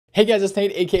Hey guys, it's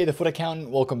Nate, aka The FUT Accountant.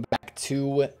 Welcome back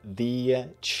to the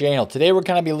channel. Today we're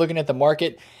going to be looking at the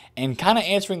market and kind of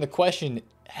answering the question,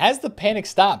 has the panic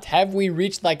stopped? Have we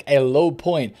reached like a low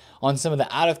point on some of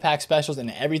the out-of-pack specials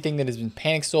and everything that has been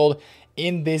panic sold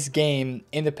in this game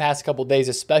in the past couple days,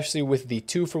 especially with the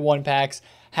 2-for-1 packs,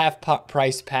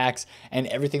 half-price packs, and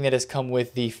everything that has come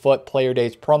with the FUT Player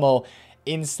Days promo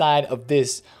inside of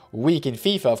this week in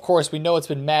FIFA. Of course, we know it's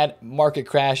been mad market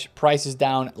crash, prices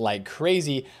down like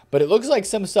crazy, but it looks like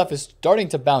some stuff is starting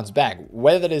to bounce back,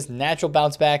 whether that is natural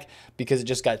bounce back because it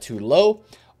just got too low,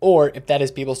 or if that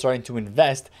is people starting to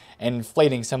invest and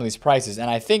inflating some of these prices. And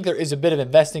I think there is a bit of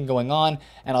investing going on,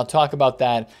 and I'll talk about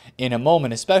that in a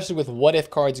moment, especially with what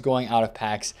if cards going out of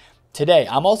packs today.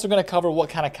 I'm also going to cover what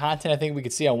kind of content I think we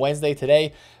could see on Wednesday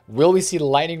today. Will we see the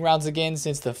lightning rounds again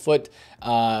since the FUT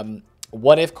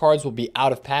what if cards will be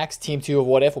out of packs? Team 2 of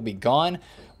what if will be gone.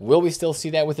 Will we still see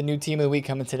that with the new team of the week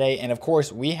coming today? And of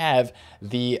course, we have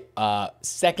the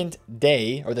second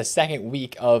day or the second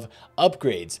week of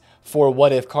upgrades for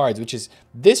what if cards, which is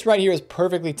this right here is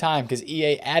perfectly timed because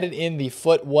EA added in the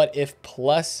FUT what if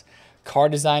plus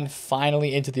card design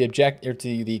finally into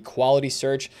the quality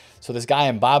search. So this guy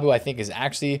Mbabu, I think, is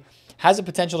actually has the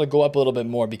potential to go up a little bit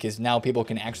more because now people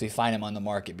can actually find him on the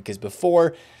market. Because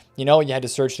before, you know, you had to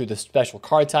search through the special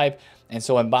card type, and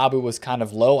so Mbabu was kind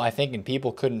of low, I think, and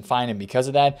people couldn't find him because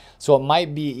of that. So it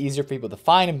might be easier for people to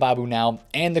find Mbabu now,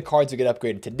 and the cards will get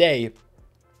upgraded today,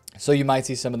 so you might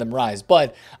see some of them rise.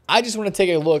 But I just want to take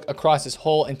a look across this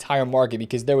whole entire market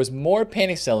because there was more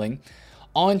panic selling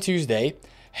on Tuesday,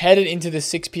 headed into the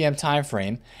 6 p.m. time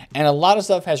frame, and a lot of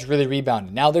stuff has really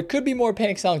rebounded. Now, there could be more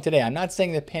panic selling today. I'm not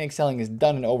saying that panic selling is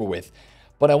done and over with,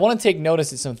 but I want to take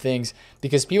notice of some things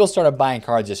because people started buying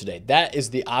cards yesterday. That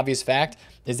is the obvious fact,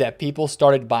 is that people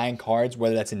started buying cards,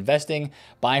 whether that's investing,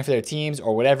 buying for their teams,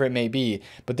 or whatever it may be.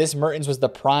 But this Mertens was the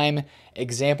prime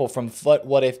example from FUT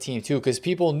What If Team 2 because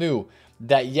people knew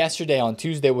that yesterday on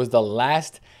Tuesday was the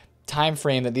last time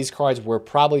frame that these cards were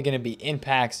probably going to be in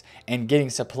packs and getting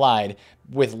supplied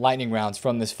with lightning rounds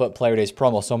from this FUT Player Days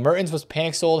promo. So Mertens was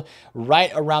panic sold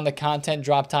right around the content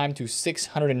drop time to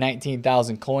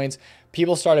 619,000 coins.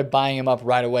 People started buying him up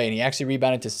right away, and he actually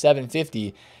rebounded to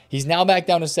 750. He's now back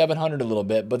down to 700 a little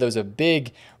bit, but there was a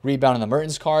big rebound on the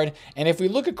Mertens card. And if we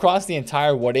look across the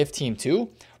entire What If Team 2,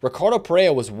 Ricardo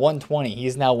Pereira was 120. He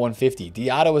is now 150.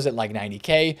 Diatta was at like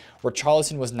 90K.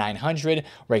 Richarlison was 900.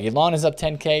 Reguilon is up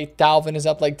 10K. Dalvin is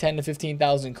up like 10 to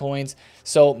 15,000 coins.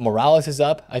 So Morales is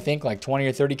up, I think, like 20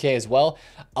 or 30K as well.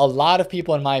 A lot of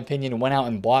people, in my opinion, went out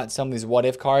and bought some of these What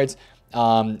If cards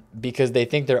because they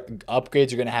think their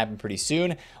upgrades are going to happen pretty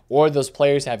soon, or those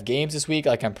players have games this week.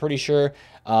 Like I'm pretty sure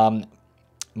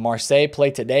Marseille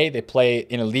play today. They play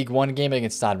in a League One game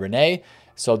against Stade Rennais.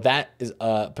 So that is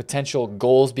potential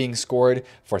goals being scored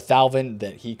for Thalvin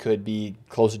that he could be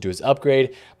closer to his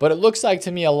upgrade. But it looks like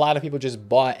to me a lot of people just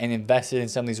bought and invested in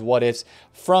some of these what ifs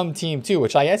from Team 2,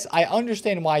 which I guess I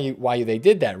understand why they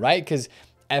did that, right? Because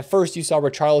at first you saw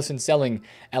Richarlison selling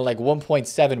at like 1.7,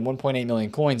 1.8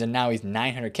 million coins, and now he's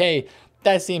 900K.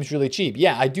 That seems really cheap.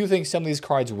 Yeah, I do think some of these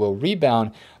cards will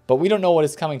rebound, but we don't know what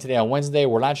is coming today on Wednesday.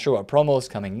 We're not sure what promo is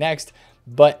coming next,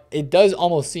 but it does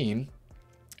almost seem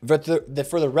that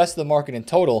for the rest of the market in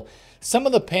total, some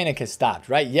of the panic has stopped,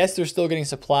 right? Yes, they're still getting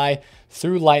supply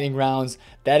through lightning rounds.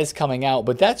 That is coming out,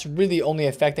 but that's really only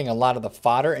affecting a lot of the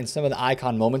fodder and some of the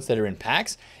icon moments that are in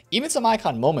packs. Even some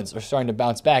icon moments are starting to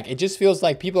bounce back. It just feels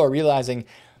like people are realizing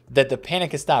that the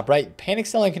panic has stopped, right? Panic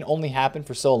selling can only happen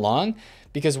for so long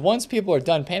because once people are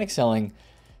done panic selling,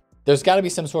 there's got to be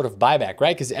some sort of buyback,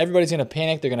 right? Because everybody's going to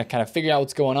panic. They're going to kind of figure out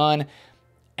what's going on.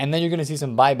 And then you're going to see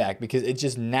some buyback because it's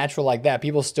just natural like that.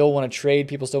 People still want to trade.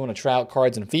 People still want to try out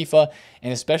cards in FIFA.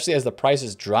 And especially as the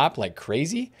prices drop like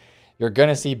crazy, you're going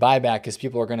to see buyback because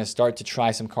people are going to start to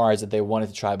try some cards that they wanted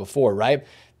to try before, right?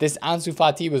 This Ansu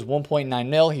Fati was 1.9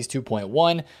 mil. He's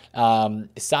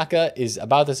 2.1. Saka is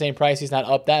about the same price. He's not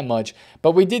up that much.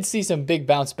 But we did see some big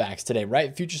bounce backs today,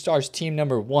 right? Future Stars team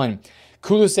number 1.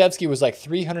 Kulusevski was like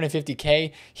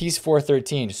 350K. He's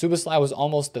 413. Suboslai was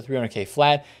almost the 300K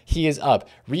flat. He is up.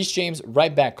 Reece James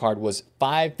right back card was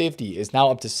 550, is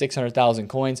now up to 600,000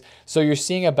 coins. So you're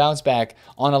seeing a bounce back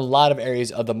on a lot of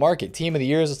areas of the market. Team of the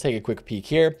years, let's take a quick peek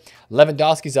here.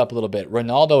 Lewandowski's up a little bit.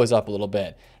 Ronaldo is up a little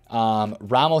bit.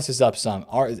 Ramos is up some.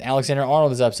 Alexander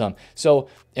Arnold is up some. So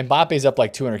Mbappe is up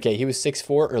like 200K. He was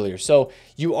 6'4 earlier. So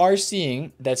you are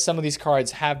seeing that some of these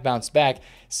cards have bounced back.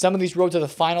 Some of these road to the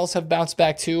finals have bounced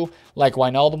back too. Like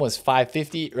Wijnaldum was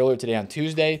 550 earlier today on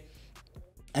Tuesday.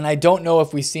 And I don't know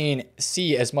if we see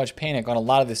as much panic on a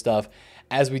lot of this stuff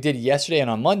as we did yesterday and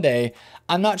on Monday,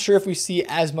 I'm not sure if we see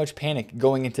as much panic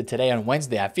going into today on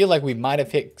Wednesday. I feel like we might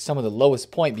have hit some of the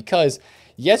lowest point because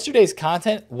yesterday's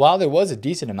content, while there was a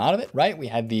decent amount of it, right? We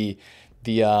had the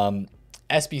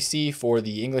SBC for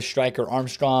the English striker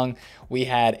Armstrong. We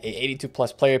had a 82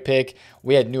 plus player pick.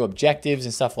 We had new objectives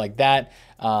and stuff like that.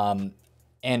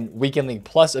 And Weekend League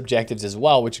Plus objectives as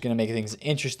well, which is going to make things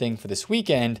interesting for this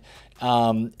weekend.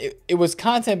 It was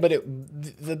content, but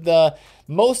the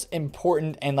most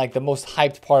important and like the most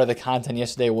hyped part of the content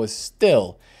yesterday was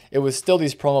still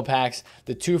these promo packs,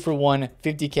 the 2-for-1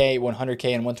 50K,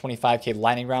 100K, and 125K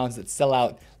lightning rounds that sell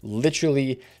out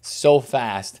literally so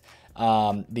fast.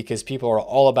 Because people are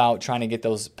all about trying to get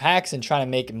those packs and trying to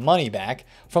make money back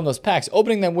from those packs,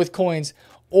 opening them with coins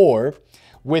or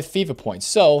with FIFA points.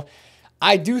 So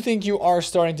I do think you are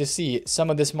starting to see some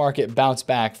of this market bounce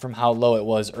back from how low it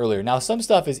was earlier. Now, some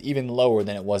stuff is even lower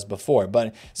than it was before,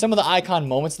 but some of the icon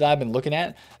moments that I've been looking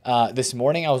at this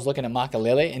morning, I was looking at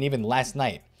Makalele, and even last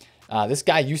night, this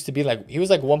guy used to be like, he was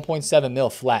like 1.7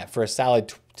 mil flat for a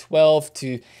solid 12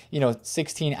 to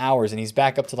 16 hours, and he's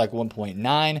back up to like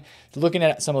 1.9. Looking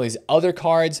at some of these other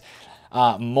cards,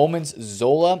 Moments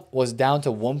Zola was down to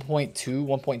 1.2,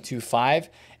 1.25,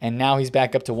 and now he's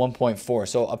back up to 1.4.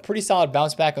 So a pretty solid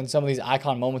bounce back on some of these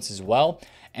icon moments as well.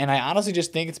 And I honestly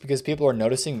just think it's because people are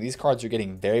noticing these cards are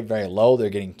getting very, very low.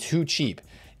 They're getting too cheap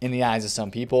in the eyes of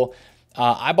some people.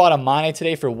 I bought a Mane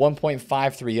today for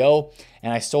 1.530,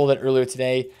 and I sold it earlier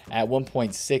today at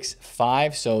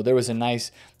 1.65. So there was a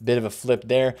nice bit of a flip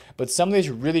there. But some of these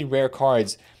really rare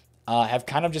cards have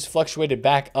kind of just fluctuated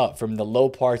back up from the low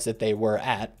parts that they were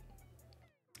at,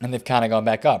 and they've kind of gone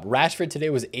back up. Rashford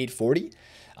today was 840.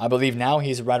 I believe now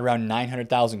he's right around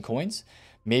 900,000 coins,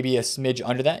 maybe a smidge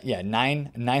under that. Yeah,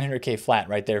 900K flat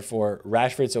right there for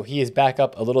Rashford. So he is back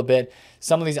up a little bit.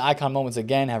 Some of these icon moments,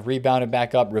 again, have rebounded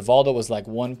back up. Rivaldo was like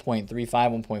 1.35,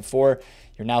 1.4.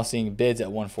 You're now seeing bids at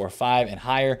 1.45 and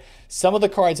higher. Some of the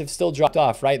cards have still dropped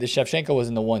off, right? The Shevchenko was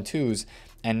in the 1.2s,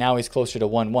 and now he's closer to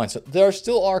 1.1. So there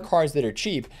still are cards that are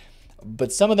cheap,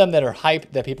 but some of them that are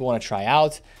hype that people want to try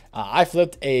out. I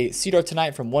flipped a Cedar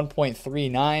tonight from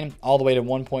 1.39 all the way to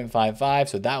 1.55,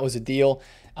 so that was a deal.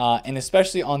 And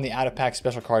especially on the out-of-pack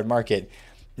special card market.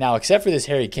 Now, except for this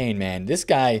Harry Kane, man, this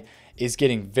guy is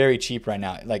getting very cheap right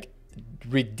now, like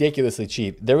ridiculously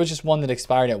cheap. There was just one that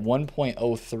expired at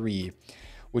 1.03,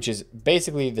 which is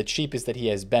basically the cheapest that he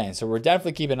has been. So we're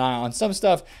definitely keeping an eye on some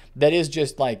stuff that is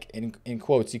just like, in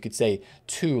quotes, you could say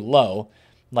too low.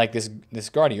 Like this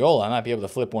Guardiola, I might be able to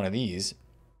flip one of these.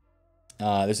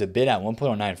 There's a bid at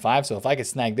 1.095, so if I could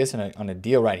snag this on a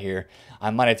deal right here,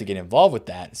 I might have to get involved with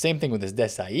that. Same thing with this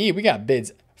Desai. We got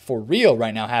bids for real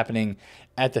right now happening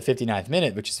at the 59th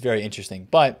minute, which is very interesting.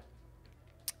 But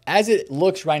as it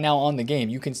looks right now on the game,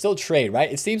 you can still trade,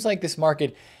 right? It seems like this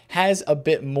market has a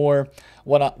bit more,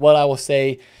 what I will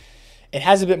say, it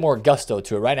has a bit more gusto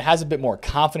to it, right? It has a bit more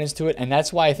confidence to it, and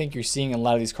that's why I think you're seeing a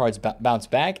lot of these cards bounce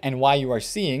back, and why you are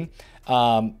seeing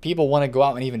people want to go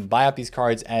out and even buy up these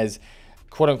cards as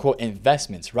quote-unquote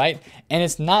investments, right? And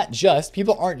it's not just,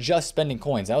 people aren't just spending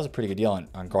coins. That was a pretty good deal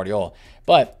on Guardiola.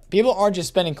 But people aren't just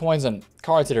spending coins on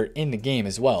cards that are in the game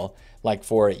as well, like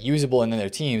for usable in their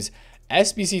teams.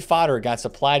 SBC fodder got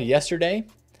supplied yesterday,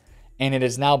 and it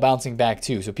is now bouncing back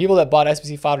too. So people that bought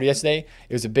SBC fodder yesterday,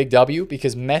 it was a big W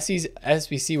because Messi's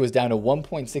SBC was down to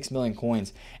 1.6 million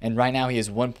coins, and right now he is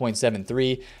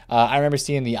 1.73. I remember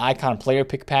seeing the icon player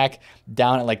pick pack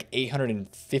down at like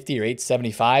 850 or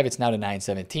 875. It's now to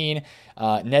 917.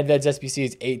 Nedved's SBC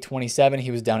is 827.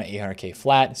 He was down at 800K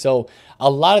flat. So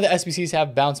a lot of the SBCs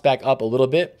have bounced back up a little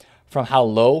bit from how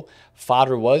low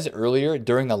fodder was earlier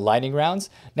during the lightning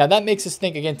rounds. Now that makes us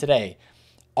think again today,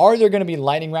 are there going to be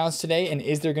lightning rounds today, and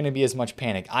is there going to be as much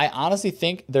panic? I honestly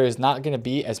think there is not going to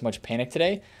be as much panic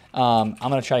today. I'm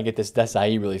going to try to get this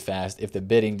Desai really fast. If the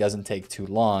bidding doesn't take too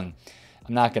long,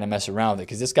 I'm not going to mess around with it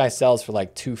because this guy sells for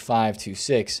like 2.5,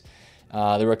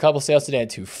 2.6. There were a couple sales today at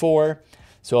 2.4.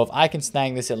 So if I can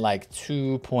snag this at like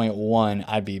 2.1,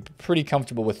 I'd be pretty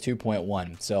comfortable with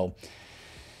 2.1. So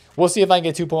we'll see if I can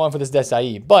get 2.1 for this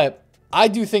Desai. But I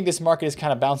do think this market is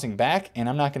kind of bouncing back, and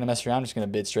I'm not going to mess around. I'm just going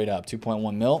to bid straight up.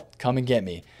 2.1 mil. Come and get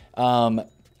me.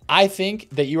 I think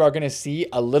that you are going to see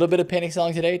a little bit of panic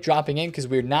selling today dropping in because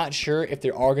we're not sure if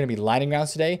there are going to be lightning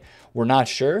rounds today. We're not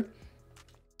sure. I'm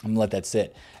going to let that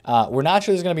sit. We're not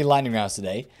sure there's going to be lightning rounds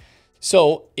today.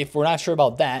 So if we're not sure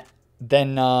about that,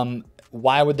 then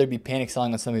why would there be panic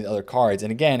selling on some of these other cards?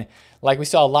 And again, like we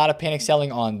saw a lot of panic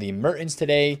selling on the Mertens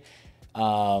today.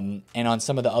 And on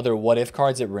some of the other what if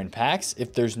cards that were in packs.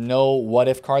 If there's no what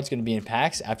if cards going to be in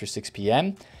packs after 6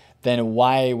 p.m., then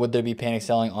why would there be panic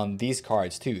selling on these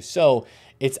cards too? So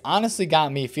it's honestly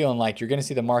got me feeling like you're going to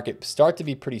see the market start to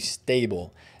be pretty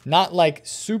stable. Not like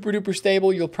super duper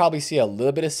stable. You'll probably see a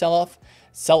little bit of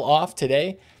sell off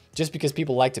today just because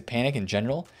people like to panic in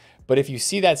general. But if you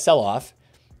see that sell off,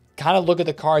 kind of look at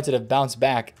the cards that have bounced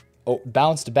back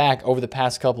over the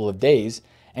past couple of days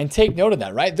and take note of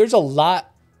that, right? There's a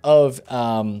lot of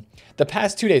the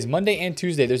past 2 days, Monday and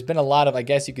Tuesday, there's been a lot of, I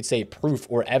guess you could say, proof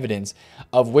or evidence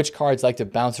of which cards like to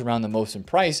bounce around the most in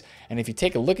price. And if you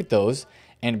take a look at those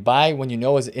and buy when you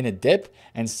know is in a dip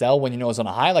and sell when you know is on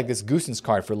a high, like this Goosen's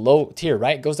card for low tier,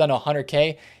 right? Goes down to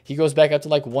 100K. He goes back up to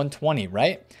like 120,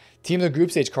 right? Team of the group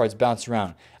stage cards bounce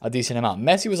around a decent amount.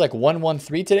 Messi was like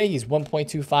 113 today. He's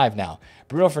 1.25 now.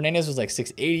 Bruno Fernandes was like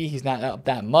 680. He's not up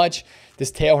that much. This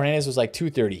Teo Hernandez was like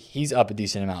 230. He's up a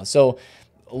decent amount. So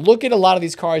look at a lot of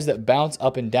these cards that bounce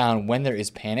up and down when there is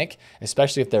panic,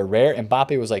 especially if they're rare.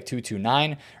 Mbappe was like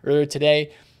 229 earlier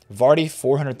today. Vardy,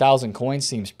 400,000 coins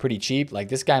seems pretty cheap. Like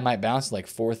this guy might bounce like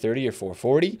 430 or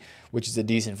 440, which is a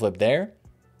decent flip there.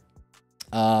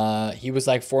 He was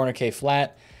like 400K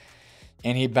flat.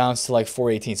 And he bounced to like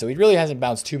 418. So he really hasn't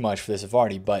bounced too much for this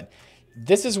Vardy. But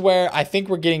this is where I think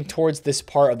we're getting towards this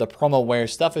part of the promo where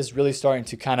stuff is really starting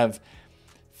to kind of,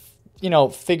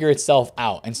 figure itself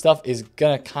out. And stuff is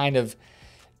going to kind of,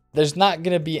 there's not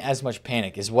going to be as much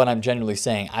panic is what I'm generally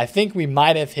saying. I think we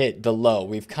might have hit the low.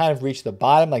 We've kind of reached the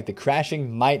bottom. Like the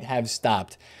crashing might have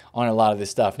stopped on a lot of this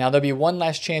stuff. Now, there'll be one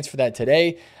last chance for that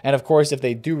today. And of course, if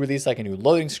they do release like a new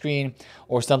loading screen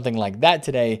or something like that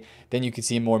today, then you can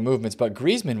see more movements. But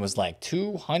Griezmann was like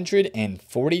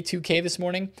 242K this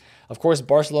morning. Of course,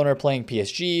 Barcelona are playing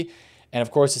PSG. And of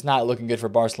course, it's not looking good for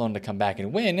Barcelona to come back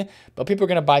and win, but people are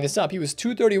going to buy this up. He was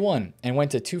 231 and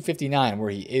went to 259, where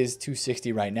he is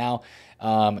 260 right now.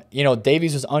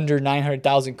 Davies was under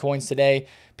 900,000 coins today.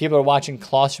 People are watching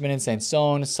Klosterman and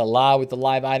Sanson, Salah with the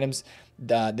live items.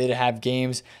 They have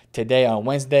games today on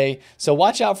Wednesday. So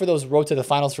watch out for those road to the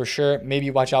finals for sure. Maybe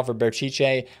you watch out for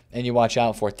Berchiche and you watch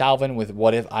out for Talvin with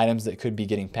what if items that could be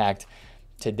getting packed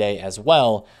today as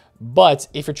well. But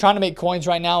if you're trying to make coins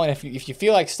right now, and if you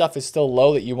feel like stuff is still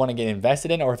low that you want to get invested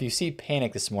in, or if you see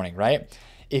panic this morning, right?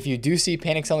 If you do see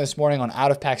panic selling this morning on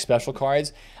out-of-pack special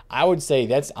cards, I would say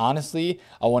that's honestly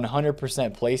a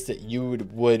 100% place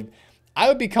that I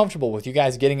would be comfortable with you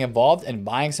guys getting involved and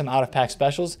buying some out-of-pack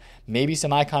specials, maybe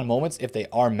some icon moments if they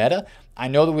are meta. I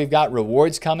know that we've got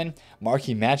rewards coming,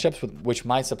 marquee matchups, which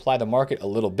might supply the market a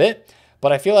little bit.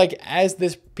 But I feel like as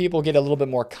people get a little bit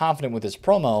more confident with this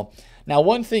promo, now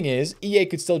one thing is EA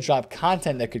could still drop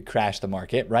content that could crash the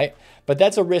market, right? But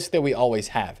that's a risk that we always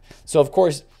have. So of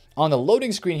course, on the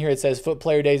loading screen here, it says FUT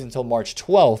Player Days until March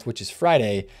 12th, which is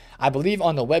Friday. I believe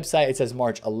on the website, it says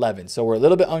March 11th. So we're a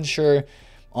little bit unsure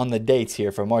on the dates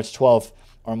here for March 12th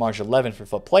or March 11th for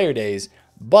FUT Player Days.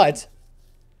 But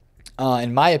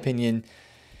in my opinion,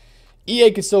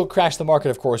 EA could still crash the market,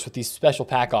 of course, with these special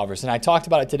pack offers. And I talked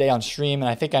about it today on stream, and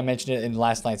I think I mentioned it in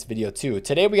last night's video too.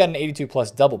 Today we got an 82 plus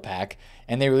double pack,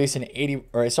 and they released an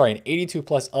 82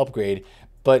 plus upgrade.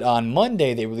 But on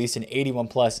Monday, they released an 81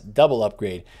 plus double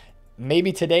upgrade.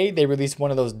 Maybe today they release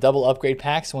one of those double upgrade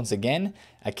packs once again.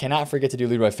 I cannot forget to do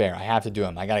Leroy Fair. I have to do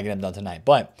them. I got to get them done tonight.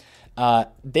 But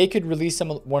they could release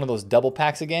one of those double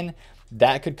packs again.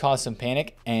 That could cause some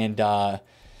panic, and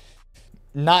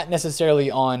not necessarily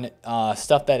on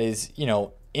stuff that is,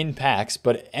 in packs,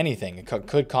 but anything. It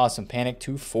could cause some panic.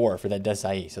 2-4 for that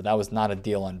Desai. So that was not a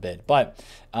deal on bid. But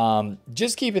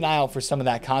just keep an eye out for some of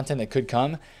that content that could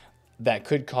come that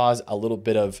could cause a little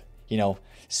bit of,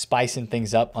 spicing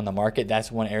things up on the market. That's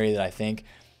one area that I think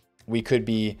we could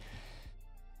be.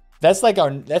 That's like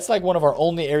one of our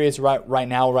only areas right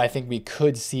now where I think we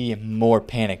could see more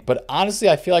panic. But honestly,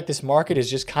 I feel like this market is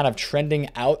just kind of trending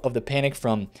out of the panic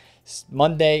from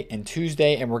Monday and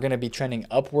Tuesday, and we're going to be trending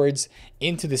upwards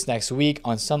into this next week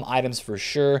on some items for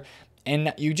sure.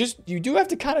 And you do have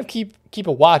to kind of keep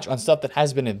a watch on stuff that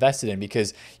has been invested in,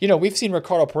 because we've seen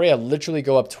Ricardo Pereira literally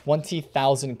go up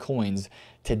 20,000 coins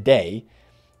today,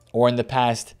 or in the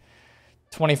past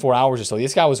 24 hours or so.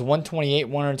 This guy was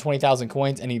 120,000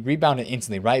 coins, and he rebounded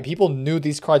instantly, right? People knew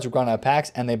these cards were going out of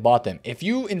packs, and they bought them. If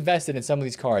you invested in some of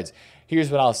these cards, here's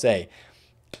what I'll say.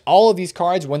 All of these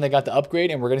cards, when they got the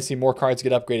upgrade, and we're going to see more cards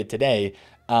get upgraded today,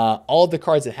 all of the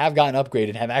cards that have gotten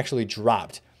upgraded have actually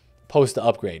dropped post the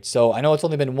upgrade. So I know it's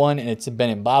only been one, and it's been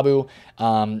in Babu.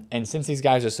 And since these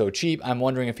guys are so cheap, I'm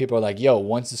wondering if people are like, yo,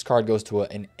 once this card goes to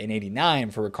an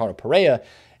 89 for Ricardo Pereira,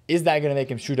 is that going to make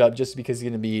him shoot up just because he's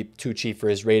going to be too cheap for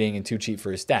his rating and too cheap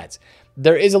for his stats?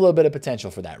 There is a little bit of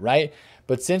potential for that, right?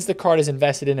 But since the card is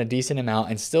invested in a decent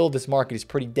amount and still this market is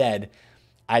pretty dead,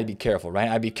 I'd be careful, right?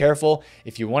 I'd be careful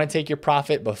if you want to take your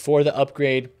profit before the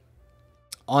upgrade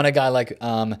on a guy like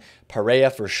Pereira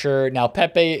for sure. Now,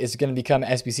 Pepe is going to become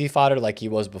SBC fodder like he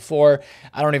was before.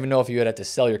 I don't even know if you would have to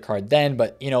sell your card then,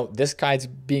 but you know, this guy's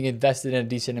being invested in a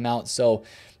decent amount. So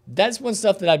that's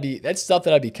stuff that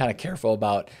I'd be kind of careful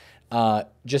about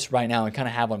just right now and kind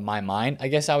of have on my mind, I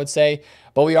guess I would say.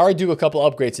 But we are due a couple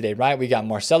upgrades today, right? We got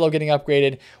Marcelo getting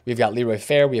upgraded. We've got Leroy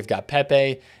Fair. We've got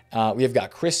Pepe. We have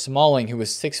got Chris Smalling, who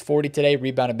was 640 today,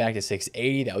 rebounded back to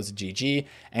 680. That was a GG.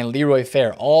 And Leroy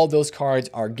Fair. All those cards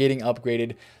are getting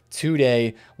upgraded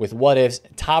today with what ifs.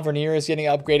 Tavernier is getting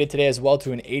upgraded today as well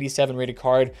to an 87 rated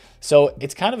card. So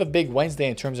it's kind of a big Wednesday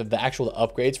in terms of the actual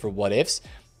upgrades for what ifs.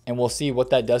 And we'll see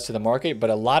what that does to the market. But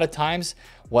a lot of times,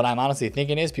 what I'm honestly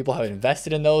thinking is people have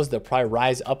invested in those. They'll probably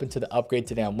rise up into the upgrade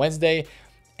today on Wednesday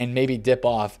and maybe dip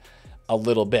off a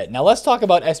little bit. Now, let's talk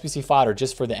about SBC fodder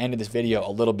just for the end of this video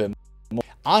a little bit more.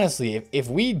 Honestly, if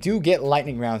we do get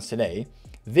lightning rounds today,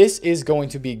 this is going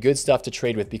to be good stuff to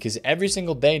trade with, because every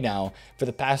single day now for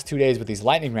the past 2 days with these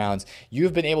lightning rounds,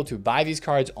 you've been able to buy these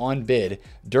cards on bid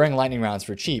during lightning rounds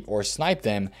for cheap, or snipe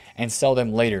them and sell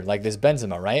them later, like this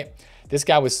Benzema, right? This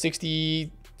guy was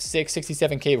 66,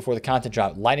 67K before the content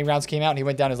drop. Lightning rounds came out and he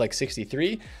went down as like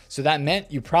 63. So that meant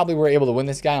you probably were able to win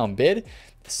this guy on bid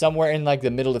somewhere in like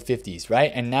the middle of 50s, right?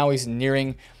 And now he's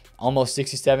nearing almost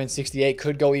 67, 68,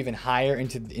 could go even higher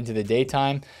into the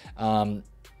daytime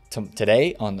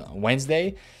today on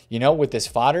Wednesday, you know, with this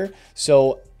fodder.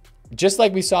 So just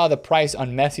like we saw the price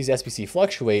on Messi's SBC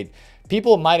fluctuate,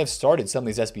 people might have started some of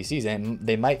these SBCs and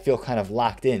they might feel kind of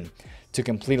locked in to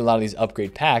complete a lot of these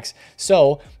upgrade packs.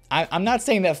 So I'm not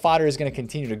saying that fodder is going to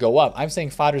continue to go up. I'm saying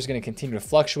fodder is going to continue to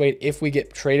fluctuate if we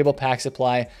get tradable pack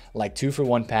supply, like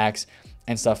 2-for-1 packs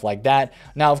and stuff like that.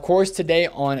 Now, of course, today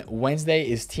on Wednesday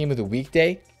is Team of the Week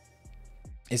Day.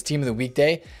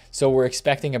 So we're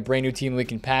expecting a brand new Team of the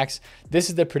Week in packs. This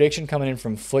is the prediction coming in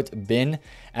from FUT Bin.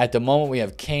 At the moment, we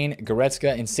have Kane,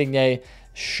 Goretzka, Insigne,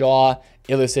 Shaw,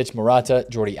 Ilicic, Morata,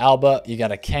 Jordi Alba. You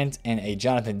got a Kent and a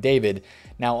Jonathan David.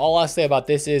 Now, all I'll say about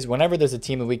this is whenever there's a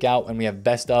Team of the Week out and we have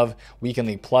best of, Weekend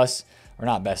League Plus, or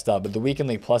not best of, but the Weekend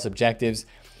League Plus objectives,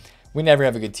 we never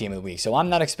have a good Team of the Week. So I'm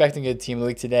not expecting a Team of the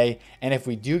Week today. And if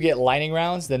we do get lightning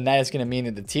rounds, then that is going to mean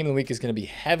that the Team of the Week is going to be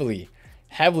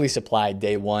heavily supplied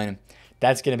day one.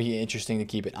 That's going to be interesting to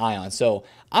keep an eye on. So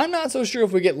I'm not so sure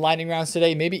if we get lightning rounds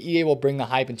today. Maybe EA will bring the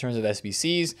hype in terms of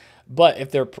SBCs. But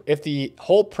if the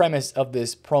whole premise of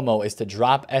this promo is to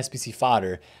drop SBC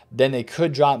fodder, then they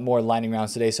could drop more lightning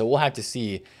rounds today. So we'll have to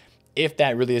see if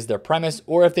that really is their premise,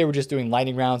 or if they were just doing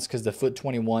lightning rounds because the FUT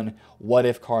 21 what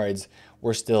if cards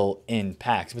were still in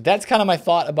packs. But that's kind of my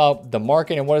thought about the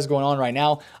market and what is going on right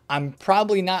now. I'm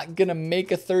probably not going to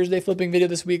make a Thursday flipping video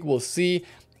this week. We'll see.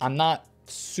 I'm not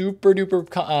super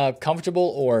duper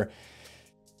comfortable or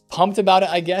pumped about it,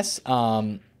 I guess.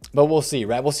 But we'll see,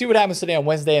 right? We'll see what happens today on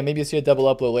Wednesday, and maybe you'll see a double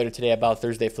upload later today about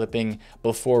Thursday flipping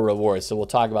before rewards. So we'll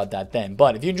talk about that then.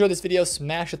 But if you enjoyed this video,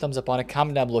 smash a thumbs up on it,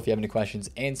 comment down below if you have any questions,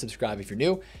 and subscribe if you're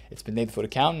new. It's been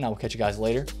TheFutAccountant, and I will catch you guys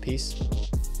later. Peace.